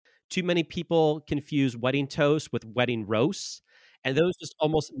too many people confuse wedding toast with wedding roasts. And those just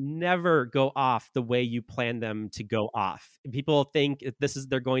almost never go off the way you plan them to go off. And people think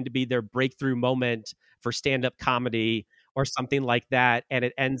they're going to be their breakthrough moment for stand-up comedy or something like that. And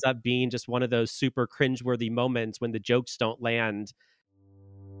it ends up being just one of those super cringeworthy moments when the jokes don't land.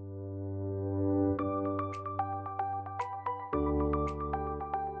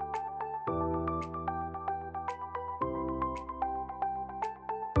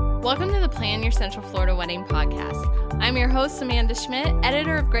 Welcome to the Plan Your Central Florida Wedding Podcast. I'm your host, Amanda Schmidt,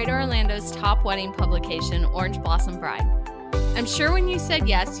 editor of Greater Orlando's top wedding publication, Orange Blossom Bride. I'm sure when you said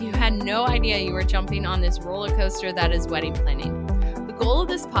yes, you had no idea you were jumping on this roller coaster that is wedding planning. The goal of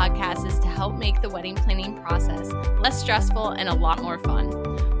this podcast is to help make the wedding planning process less stressful and a lot more fun.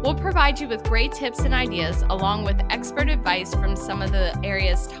 We'll provide you with great tips and ideas, along with expert advice from some of the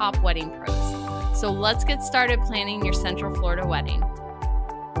area's top wedding pros. So let's get started planning your Central Florida wedding.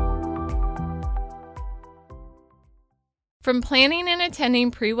 From planning and attending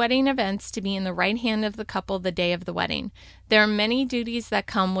pre-wedding events to being the right hand of the couple the day of the wedding, there are many duties that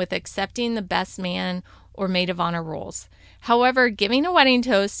come with accepting the best man or maid of honor roles. However, giving a wedding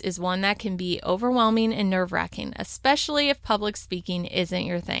toast is one that can be overwhelming and nerve-wracking, especially if public speaking isn't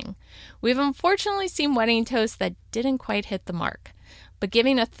your thing. We've unfortunately seen wedding toasts that didn't quite hit the mark. But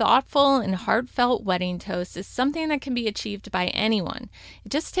giving a thoughtful and heartfelt wedding toast is something that can be achieved by anyone.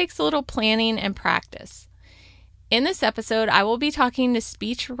 It just takes a little planning and practice. In this episode, I will be talking to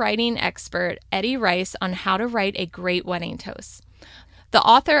speech writing expert Eddie Rice on how to write a great wedding toast. The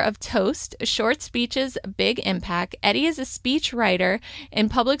author of Toast, Short Speeches, Big Impact, Eddie is a speech writer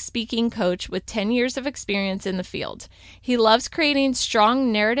and public speaking coach with 10 years of experience in the field. He loves creating strong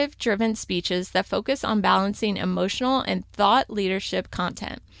narrative-driven speeches that focus on balancing emotional and thought leadership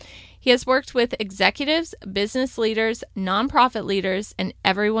content. He has worked with executives, business leaders, nonprofit leaders, and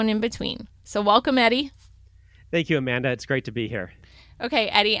everyone in between. So welcome, Eddie. Thank you, Amanda. It's great to be here. Okay,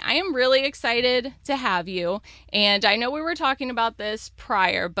 Eddie, I am really excited to have you. And I know we were talking about this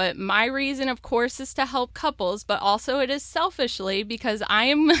prior, but my reason, of course, is to help couples, but also it is selfishly because I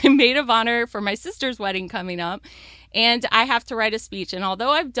am a maid of honor for my sister's wedding coming up, and I have to write a speech. And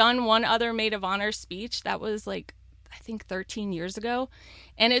although I've done one other maid of honor speech, that was I think 13 years ago,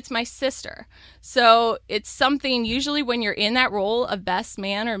 and it's my sister. So it's something, usually when you're in that role of best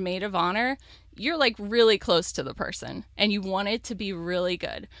man or maid of honor, you're really close to the person and you want it to be really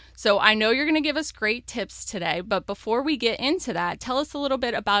good. So I know you're going to give us great tips today, but before we get into that, tell us a little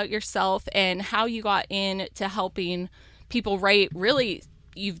bit about yourself and how you got into helping people write. Really,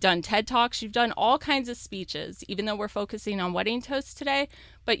 you've done TED Talks, you've done all kinds of speeches, even though we're focusing on wedding toasts today,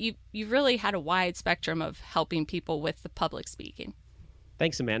 but you really had a wide spectrum of helping people with the public speaking.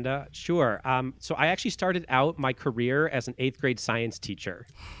 Thanks, Amanda. Sure. So I actually started out my career as an 8th grade science teacher.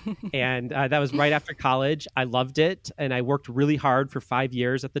 And that was right after college. I loved it. And I worked really hard for 5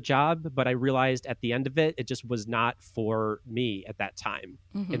 years at the job. But I realized at the end of it, it just was not for me at that time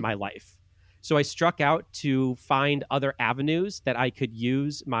in my life. So I struck out to find other avenues that I could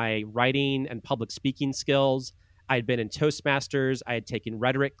use my writing and public speaking skills. I had been in Toastmasters. I had taken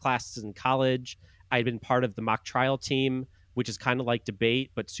rhetoric classes in college. I had been part of the mock trial team, which is kind of like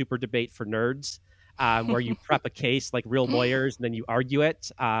debate, but super debate for nerds, where you prep a case like real lawyers and then you argue it,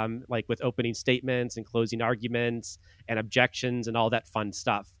 with opening statements and closing arguments and objections and all that fun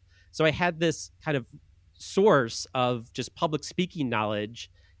stuff. So I had this kind of source of just public speaking knowledge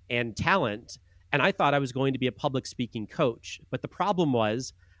and talent, and I thought I was going to be a public speaking coach. But the problem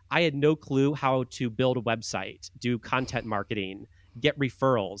was I had no clue how to build a website, do content marketing, get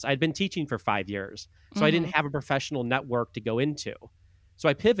referrals. I'd been teaching for 5 years, so I didn't have a professional network to go into. So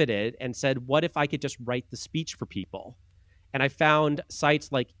I pivoted and said, what if I could just write the speech for people? And I found sites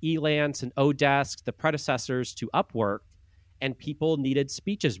like Elance and Odesk, the predecessors to Upwork, and people needed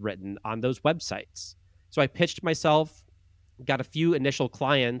speeches written on those websites. So I pitched myself, got a few initial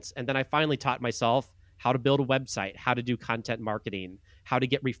clients, and then I finally taught myself how to build a website, how to do content marketing, how to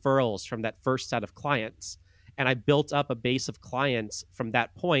get referrals from that first set of clients. And I built up a base of clients from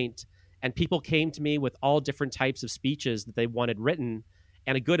that point, and people came to me with all different types of speeches that they wanted written,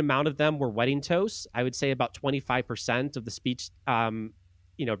 and a good amount of them were wedding toasts. I would say about 25% of the speech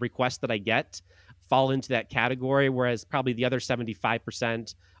requests that I get fall into that category, whereas probably the other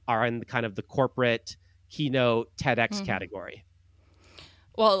 75% are in the kind of the corporate keynote TEDx category.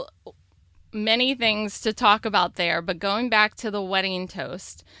 Well, many things to talk about there, but going back to the wedding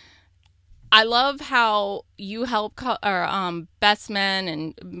toast, I love how you help best men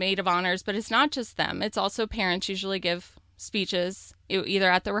and maid of honors, but it's not just them. It's also parents usually give speeches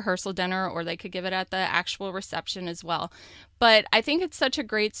either at the rehearsal dinner or they could give it at the actual reception as well. But I think it's such a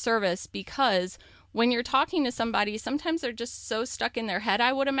great service because when you're talking to somebody, sometimes they're just so stuck in their head,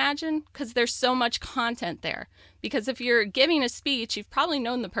 I would imagine, because there's so much content there. Because if you're giving a speech, you've probably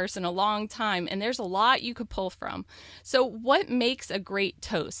known the person a long time, and there's a lot you could pull from. So what makes a great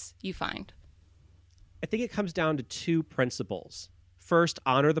toast, you find? I think it comes down to two principles. First,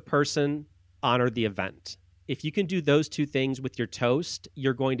 honor the person, honor the event. If you can do those two things with your toast,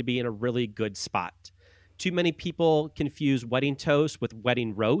 you're going to be in a really good spot. Too many people confuse wedding toast with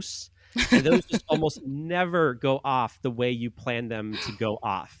wedding roasts. And those just almost never go off the way you plan them to go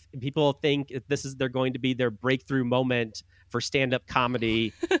off. People think they're going to be their breakthrough moment for stand-up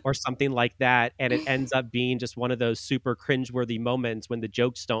comedy or something like that. And it ends up being just one of those super cringeworthy moments when the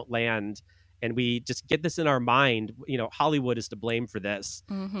jokes don't land. And we just get this in our mind. Hollywood is to blame for this,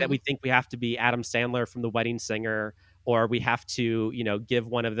 that we think we have to be Adam Sandler from The Wedding Singer, or we have to, give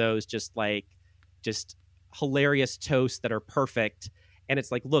one of those just hilarious toasts that are perfect. And it's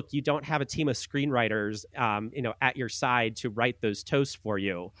like, look, you don't have a team of screenwriters, at your side to write those toasts for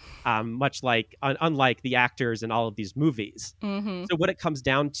you, much like, unlike the actors in all of these movies. Mm-hmm. So what it comes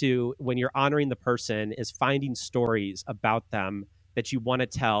down to when you're honoring the person is finding stories about them that you want to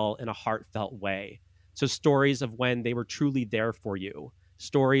tell in a heartfelt way. So stories of when they were truly there for you,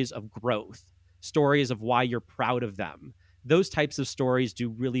 stories of growth, stories of why you're proud of them. Those types of stories do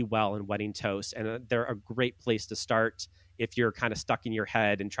really well in wedding toasts, and they're a great place to start if you're kind of stuck in your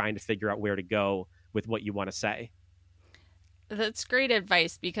head and trying to figure out where to go with what you want to say. That's great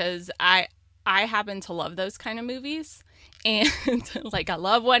advice because I happen to love those kind of movies. And I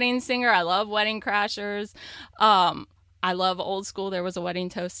love Wedding Singer. I love Wedding Crashers. I love Old School. There was a wedding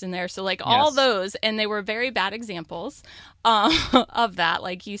toast in there. So all those, and they were very bad examples of that,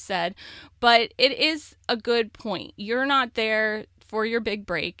 like you said. But it is a good point. You're not there for your big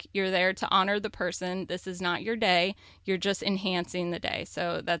break. You're there to honor the person. This is not your day. You're just enhancing the day.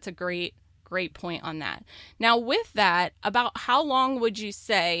 So that's a great point on that. Now with that, about how long would you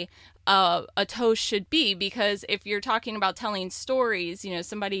say a toast should be? Because if you're talking about telling stories,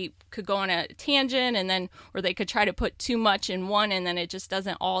 somebody could go on a tangent or they could try to put too much in one and then it just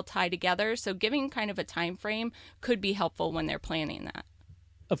doesn't all tie together. So giving kind of a time frame could be helpful when they're planning that.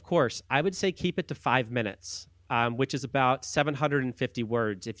 Of course, I would say keep it to 5 minutes. Which is about 750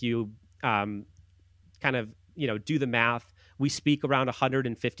 words. If you do the math, we speak around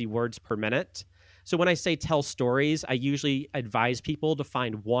 150 words per minute. So when I say tell stories, I usually advise people to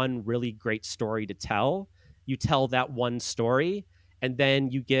find one really great story to tell. You tell that one story, and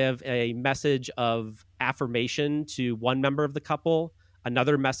then you give a message of affirmation to one member of the couple,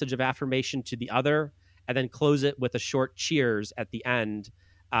 another message of affirmation to the other, and then close it with a short cheers at the end.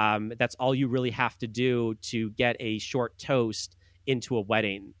 That's all you really have to do to get a short toast into a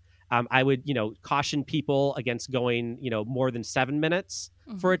wedding. I would, caution people against going, more than 7 minutes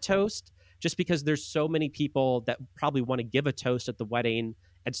for a toast, just because there's so many people that probably want to give a toast at the wedding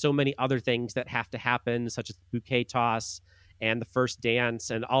and so many other things that have to happen, such as the bouquet toss and the first dance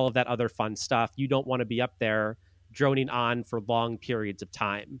and all of that other fun stuff. You don't want to be up there droning on for long periods of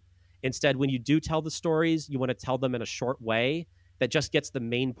time. Instead, when you do tell the stories, you want to tell them in a short way that just gets the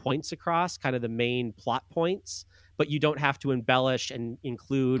main points across, kind of the main plot points, but you don't have to embellish and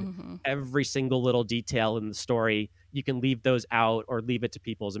include every single little detail in the story. You can leave those out or leave it to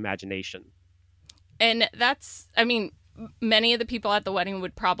people's imagination. And many of the people at the wedding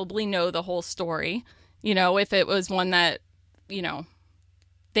would probably know the whole story, if it was one that,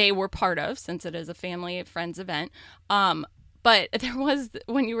 they were part of, since it is a family, friends event. But there was,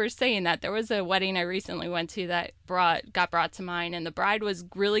 when you were saying that, there was a wedding I recently went to that got brought to mind, and the bride was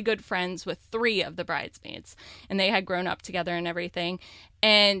really good friends with 3 of the bridesmaids, and they had grown up together and everything,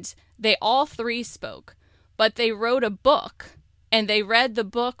 and they all 3 spoke, but they wrote a book, and they read the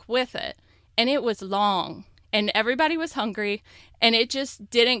book with it, and it was long, and everybody was hungry, and it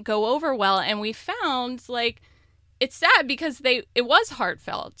just didn't go over well, and we found, it's sad because it was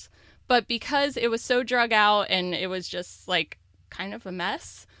heartfelt. But because it was so drug out and it was just kind of a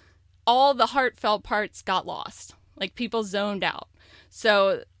mess, all the heartfelt parts got lost. People zoned out.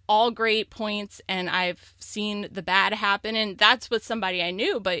 So all great points, and I've seen the bad happen, and that's with somebody I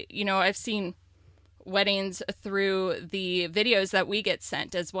knew. But, I've seen weddings through the videos that we get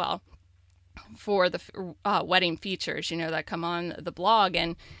sent as well for the wedding features, that come on the blog.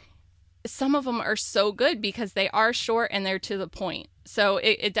 And some of them are so good because they are short and they're to the point. So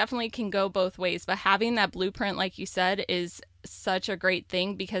it definitely can go both ways. But having that blueprint, like you said, is such a great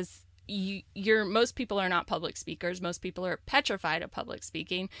thing because most people are not public speakers. Most people are petrified of public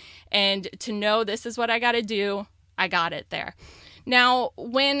speaking. And to know this is what I got to do, I got it there. Now,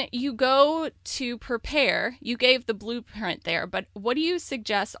 when you go to prepare, you gave the blueprint there, but what do you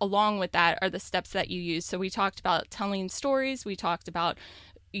suggest along with that are the steps that you use? So we talked about telling stories, we talked about,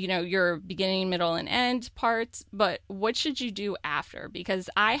 your beginning, middle, and end parts, but what should you do after? Because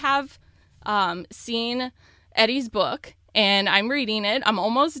I have seen Eddie's book and I'm reading it. I'm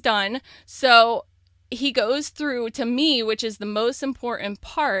almost done. So he goes through, to me, which is the most important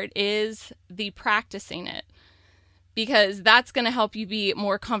part, is the practicing it, because that's going to help you be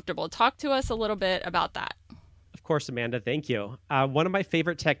more comfortable. Talk to us a little bit about that. Of course, Amanda. Thank you. One of my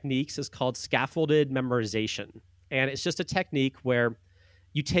favorite techniques is called scaffolded memorization. And it's just a technique where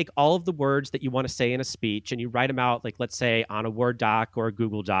you take all of the words that you want to say in a speech and you write them out, like, let's say, on a Word doc or a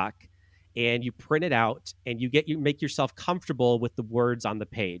Google Doc, and you print it out and you make yourself comfortable with the words on the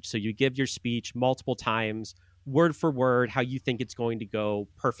page. So you give your speech multiple times, word for word, how you think it's going to go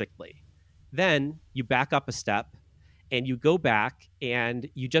perfectly. Then you back up a step and you go back and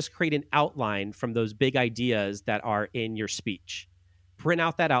you just create an outline from those big ideas that are in your speech. Print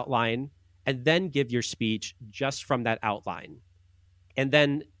out that outline and then give your speech just from that outline. And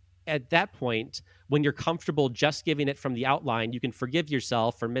then at that point, when you're comfortable just giving it from the outline, you can forgive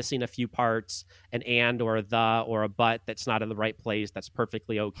yourself for missing a few parts, an and or a the or a but that's not in the right place. That's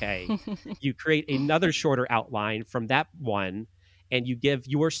perfectly okay. You create another shorter outline from that one, and you give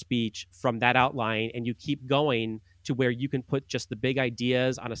your speech from that outline, and you keep going to where you can put just the big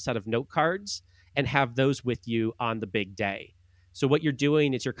ideas on a set of note cards and have those with you on the big day. So what you're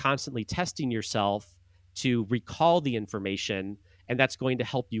doing is you're constantly testing yourself to recall the information, and that's going to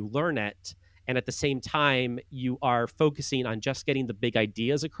help you learn it. And at the same time, you are focusing on just getting the big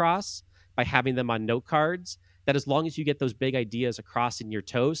ideas across by having them on note cards, that as long as you get those big ideas across in your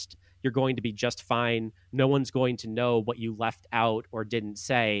toast, you're going to be just fine. No one's going to know what you left out or didn't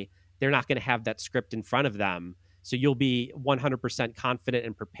say. They're not going to have that script in front of them. So you'll be 100% confident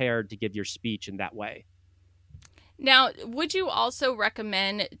and prepared to give your speech in that way. Now, would you also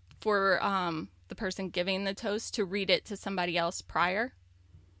recommend for the person giving the toast to read it to somebody else prior?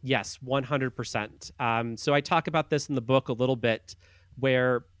 Yes, 100%. So I talk about this in the book a little bit,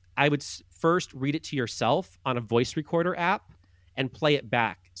 where I would first read it to yourself on a voice recorder app and play it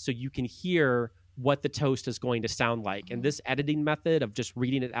back so you can hear what the toast is going to sound like. And this editing method of just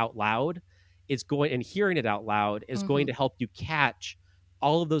reading it out loud and hearing it out loud is going to help you catch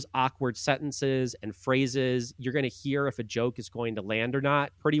all of those awkward sentences and phrases. You're going to hear if a joke is going to land or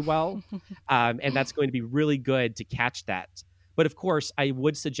not pretty well. And that's going to be really good to catch that. But of course, I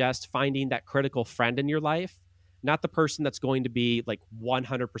would suggest finding that critical friend in your life, not the person that's going to be like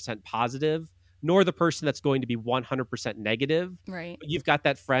 100% positive, nor the person that's going to be 100% negative. Right. But you've got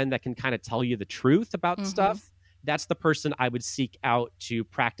that friend that can kind of tell you the truth about stuff. That's the person I would seek out to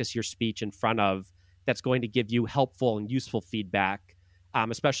practice your speech in front of, that's going to give you helpful and useful feedback,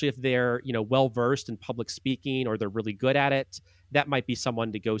 especially if they're, well-versed in public speaking or they're really good at it. That might be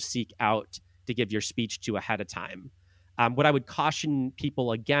someone to go seek out to give your speech to ahead of time. What I would caution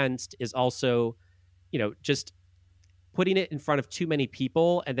people against is also, just putting it in front of too many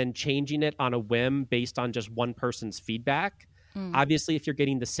people and then changing it on a whim based on just one person's feedback. Obviously, if you're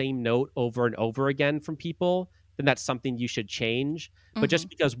getting the same note over and over again from people, then that's something you should change. But just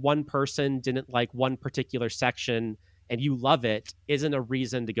because one person didn't like one particular section and you love it isn't a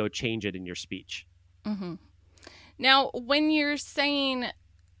reason to go change it in your speech. Now, when you're saying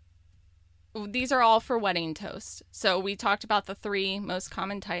these are all for wedding toast, so we talked about the three most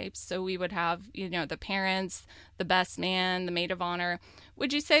common types. So we would have, the parents, the best man, the maid of honor.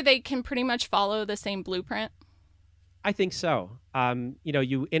 Would you say they can pretty much follow the same blueprint? I think so.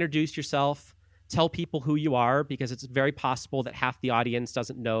 You introduce yourself, tell people who you are, because it's very possible that half the audience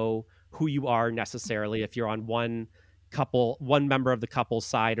doesn't know who you are necessarily if you're on one member of the couple's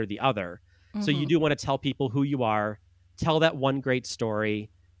side or the other. So you do want to tell people who you are, tell that one great story,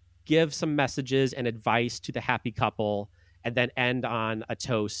 give some messages and advice to the happy couple, and then end on a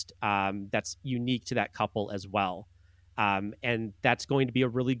toast that's unique to that couple as well. And that's going to be a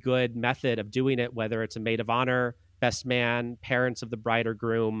really good method of doing it, whether it's a maid of honor, best man, parents of the bride or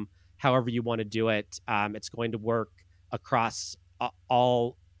groom, however you want to do it. It's going to work across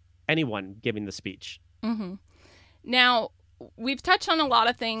anyone giving the speech. Now, we've touched on a lot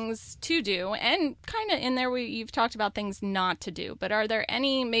of things to do, and kind of in there you've talked about things not to do. But are there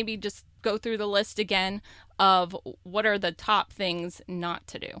any, maybe just go through the list again of what are the top things not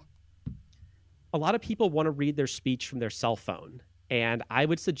to do? A lot of people want to read their speech from their cell phone, and I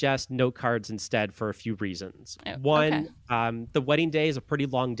would suggest note cards instead for a few reasons. One, the wedding day is a pretty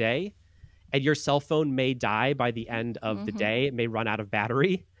long day, and your cell phone may die by the end of the day. It may run out of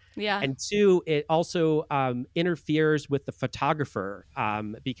battery. Yeah. And two, it also interferes with the photographer,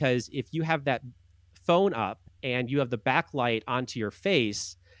 because if you have that phone up and you have the backlight onto your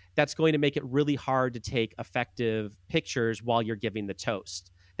face, that's going to make it really hard to take effective pictures while you're giving the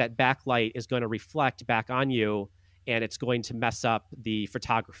toast. That backlight is going to reflect back on you, and it's going to mess up the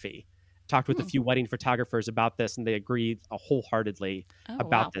photography. Talked with a few wedding photographers about this, and they agreed wholeheartedly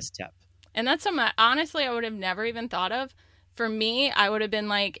about this tip. And that's something, honestly, I would have never even thought of. For me, I would have been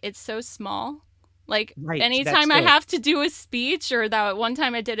like, it's so small. Like, anytime I have to do a speech, or that one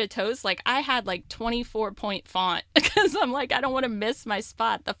time I did a toast, like, I had like 24-point font because I'm like, I don't want to miss my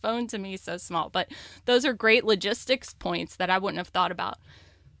spot. The phone to me is so small. But those are great logistics points that I wouldn't have thought about.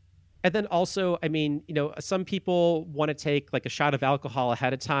 And then also, I mean, you know, some people want to take like a shot of alcohol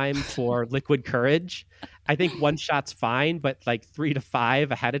ahead of time for liquid courage. I think one shot's fine, but like 3 to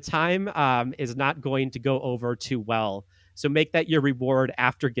 5 ahead of time is not going to go over too well. So make that your reward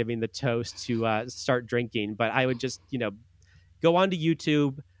after giving the toast to start drinking. But I would just, you know, go onto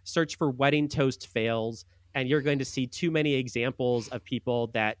YouTube, search for wedding toast fails, and you're going to see too many examples of people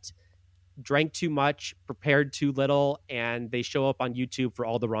that drank too much, prepared too little, and they show up on YouTube for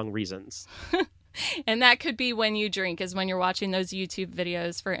all the wrong reasons. And that could be when you drink, is when you're watching those YouTube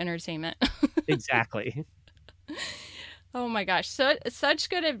videos for entertainment. Exactly. Oh my gosh. So such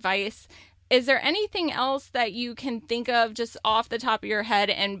good advice. Is there anything else that you can think of just off the top of your head?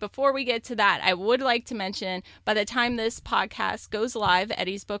 And before we get to that, I would like to mention, by the time this podcast goes live,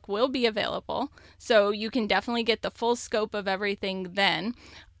 Eddie's book will be available. So you can definitely get the full scope of everything then.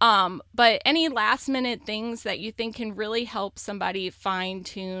 But any last minute things that you think can really help somebody fine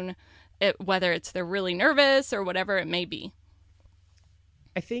tune it, whether it's they're really nervous or whatever it may be?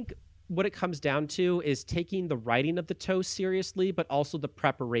 I think what it comes down to is taking the writing of the toast seriously, but also the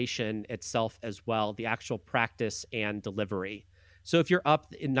preparation itself as well, the actual practice and delivery. So if you're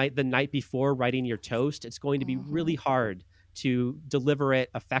up the night before writing your toast, it's going to be really hard to deliver it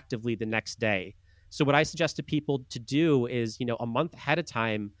effectively the next day. So what I suggest to people to do is, you know, a month ahead of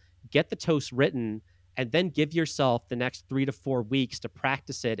time, get the toast written, and then give yourself the next 3 to 4 weeks to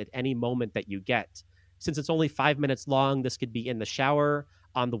practice it at any moment that you get. Since it's only 5 minutes long, this could be in the shower,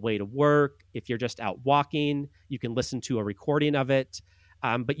 on the way to work. If you're just out walking, you can listen to a recording of it.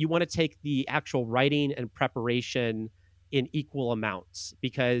 But you want to take the actual writing and preparation in equal amounts,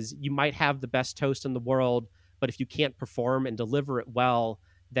 because you might have the best toast in the world, but if you can't perform and deliver it well,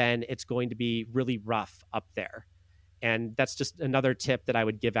 then it's going to be really rough up there. And that's just another tip that I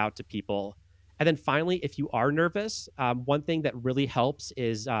would give out to people. And then finally, if you are nervous, one thing that really helps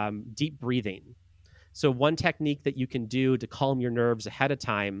is deep breathing. So one technique that you can do to calm your nerves ahead of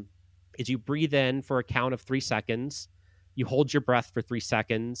time is you breathe in for a count of 3 seconds, you hold your breath for 3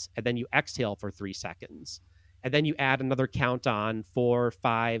 seconds, and then you exhale for 3 seconds. And then you add another count on 4,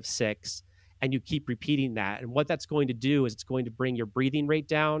 5, 6, and you keep repeating that. And what that's going to do is it's going to bring your breathing rate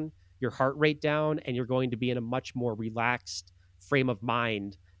down, your heart rate down, and you're going to be in a much more relaxed frame of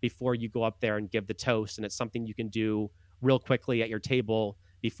mind before you go up there and give the toast. And it's something you can do real quickly at your table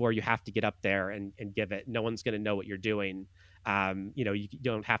before you have to get up there and give it. No one's going to know what you're doing. You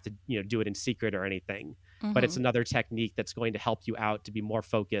don't have to, do it in secret or anything, but it's another technique that's going to help you out to be more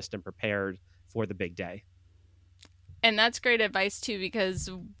focused and prepared for the big day. And that's great advice too, because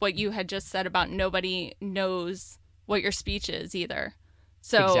what you had just said about nobody knows what your speech is either.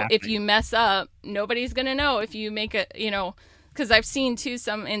 So Exactly. If you mess up, nobody's going to know. If you make it, because I've seen too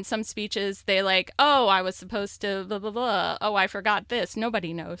in some speeches, they like, oh, I was supposed to blah, blah, blah. Oh, I forgot this.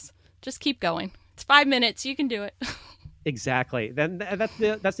 Nobody knows. Just keep going. It's 5 minutes. You can do it. Exactly. Then that's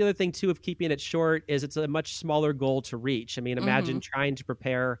the other thing too of keeping it short is it's a much smaller goal to reach. I mean, imagine trying to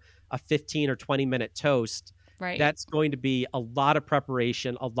prepare a 15 or 20 minute toast. Right. That's going to be a lot of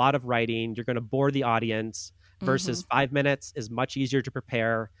preparation, a lot of writing. You're going to bore the audience versus 5 minutes is much easier to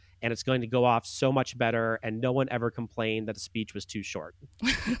prepare. And it's going to go off so much better, and no one ever complained that the speech was too short.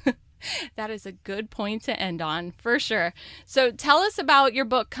 That is a good point to end on, for sure. So tell us about your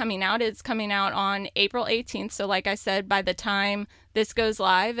book coming out. It's coming out on April 18th. So like I said, by the time this goes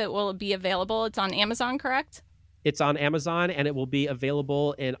live, it will be available. It's on Amazon, correct? It's on Amazon, and it will be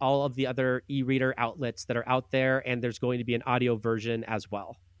available in all of the other e-reader outlets that are out there, and there's going to be an audio version as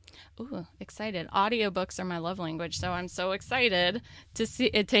well. Ooh, excited. Audiobooks are my love language, so I'm so excited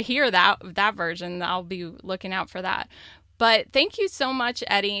to hear that version. I'll be looking out for that. But thank you so much,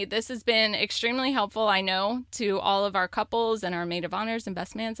 Eddie. This has been extremely helpful, I know, to all of our couples and our maid of honors and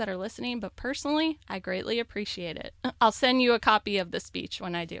best mans that are listening. But personally, I greatly appreciate it. I'll send you a copy of the speech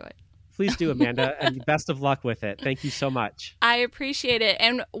when I do it. Please do, Amanda, and best of luck with it. Thank you so much. I appreciate it.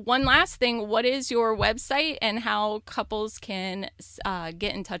 And one last thing, what is your website and how couples can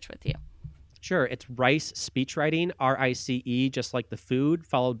get in touch with you? Sure. It's Rice Speechwriting, RICE, just like the food,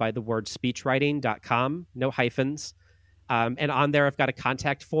 followed by the word speechwriting.com, no hyphens. And on there, I've got a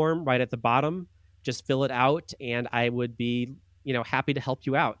contact form right at the bottom. Just fill it out, and I would be, happy to help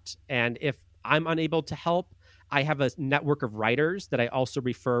you out. And if I'm unable to help, I have a network of writers that I also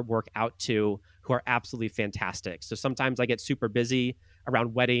refer work out to who are absolutely fantastic. So sometimes I get super busy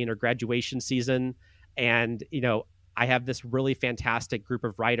around wedding or graduation season. And, I have this really fantastic group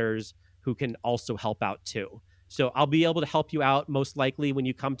of writers who can also help out too. So I'll be able to help you out most likely when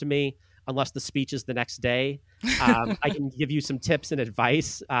you come to me, unless the speech is the next day. I can give you some tips and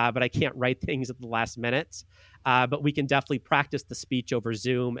advice, but I can't write things at the last minute. But we can definitely practice the speech over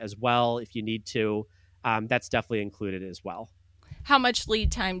Zoom as well if you need to. That's definitely included as well. How much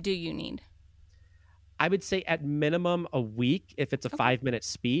lead time do you need? I would say at minimum a week if it's a 5-minute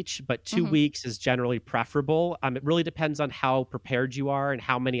speech, but 2 weeks is generally preferable. It really depends on how prepared you are and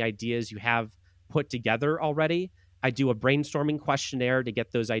how many ideas you have put together already. I do a brainstorming questionnaire to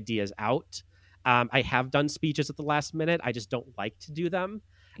get those ideas out. I have done speeches at the last minute. I just don't like to do them.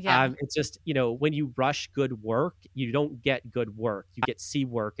 Yeah. It's just, when you rush good work, you don't get good work. You get C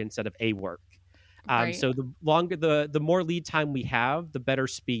work instead of A work. Right. So the longer, the more lead time we have, the better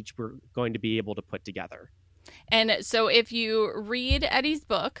speech we're going to be able to put together. And so if you read Eddie's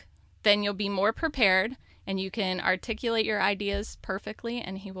book, then you'll be more prepared and you can articulate your ideas perfectly,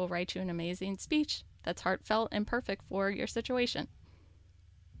 and he will write you an amazing speech that's heartfelt and perfect for your situation.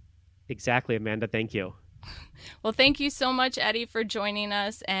 Exactly, Amanda. Thank you. Well, thank you so much, Eddie, for joining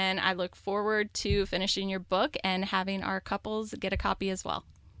us. And I look forward to finishing your book and having our couples get a copy as well.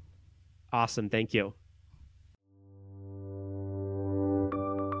 Awesome. Thank you.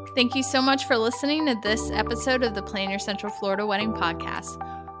 Thank you so much for listening to this episode of the Plan Your Central Florida Wedding Podcast.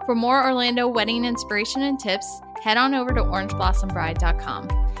 For more Orlando wedding inspiration and tips, head on over to orangeblossom.bride.com.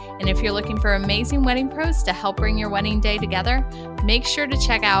 And if you're looking for amazing wedding pros to help bring your wedding day together, make sure to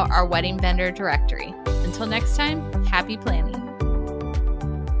check out our wedding vendor directory. Until next time, happy planning.